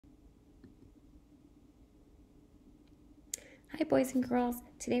Hi, boys and girls.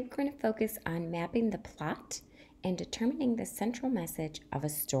 Today we're going to focus on mapping the plot and determining the central message of a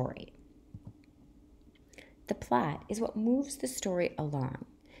story. The plot is what moves the story along.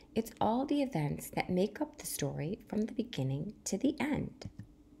 It's all the events that make up the story from the beginning to the end.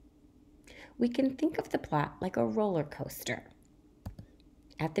 We can think of the plot like a roller coaster.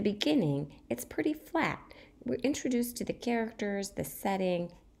 At the beginning, it's pretty flat. We're introduced to the characters, the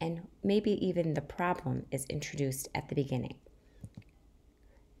setting, and maybe even the problem is introduced at the beginning.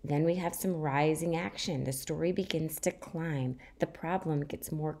 Then we have some rising action. The story begins to climb. The problem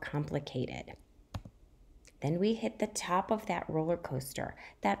gets more complicated. Then we hit the top of that roller coaster.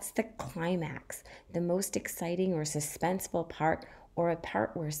 That's the climax, the most exciting or suspenseful part, or a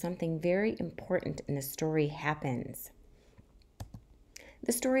part where something very important in the story happens.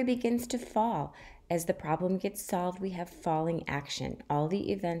 The story begins to fall. As the problem gets solved, we have falling action, all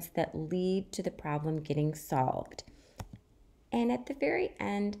the events that lead to the problem getting solved. And at the very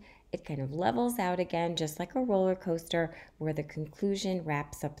end, it kind of levels out again, just like a roller coaster, where the conclusion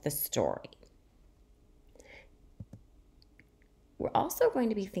wraps up the story. We're also going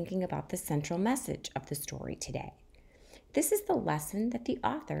to be thinking about the central message of the story today. This is the lesson that the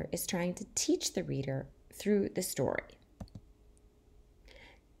author is trying to teach the reader through the story.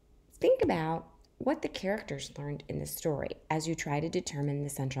 Think about what the characters learned in the story as you try to determine the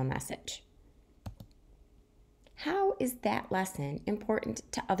central message. How is that lesson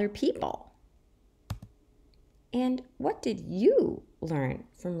important to other people? And what did you learn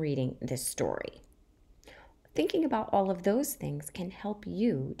from reading this story? Thinking about all of those things can help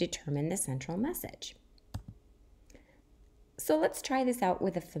you determine the central message. So let's try this out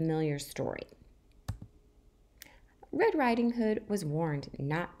with a familiar story. Red Riding Hood was warned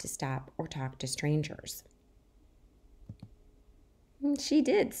not to stop or talk to strangers. She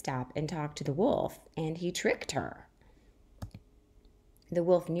did stop and talk to the wolf, and he tricked her. The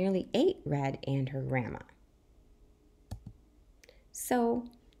wolf nearly ate Red and her grandma. So,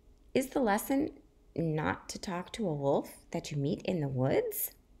 is the lesson not to talk to a wolf that you meet in the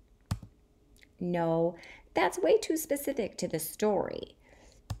woods? No, that's way too specific to the story.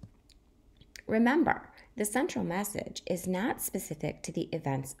 Remember, the central message is not specific to the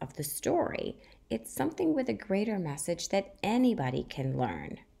events of the story. It's something with a greater message that anybody can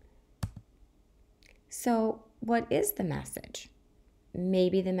learn. So, what is the message?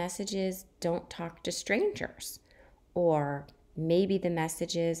 Maybe the message is don't talk to strangers. Or maybe the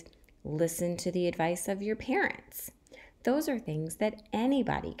message is listen to the advice of your parents. Those are things that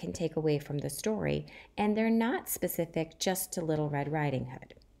anybody can take away from the story, and they're not specific just to Little Red Riding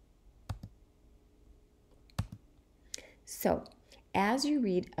Hood. So, as you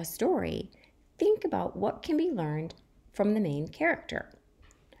read a story, think about what can be learned from the main character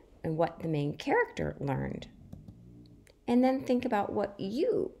and what the main character learned. And then think about what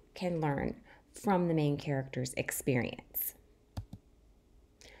you can learn from the main character's experience.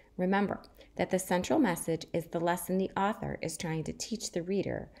 Remember that the central message is the lesson the author is trying to teach the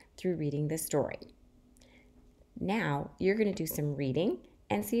reader through reading the story. Now you're going to do some reading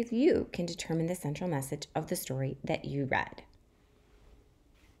and see if you can determine the central message of the story that you read.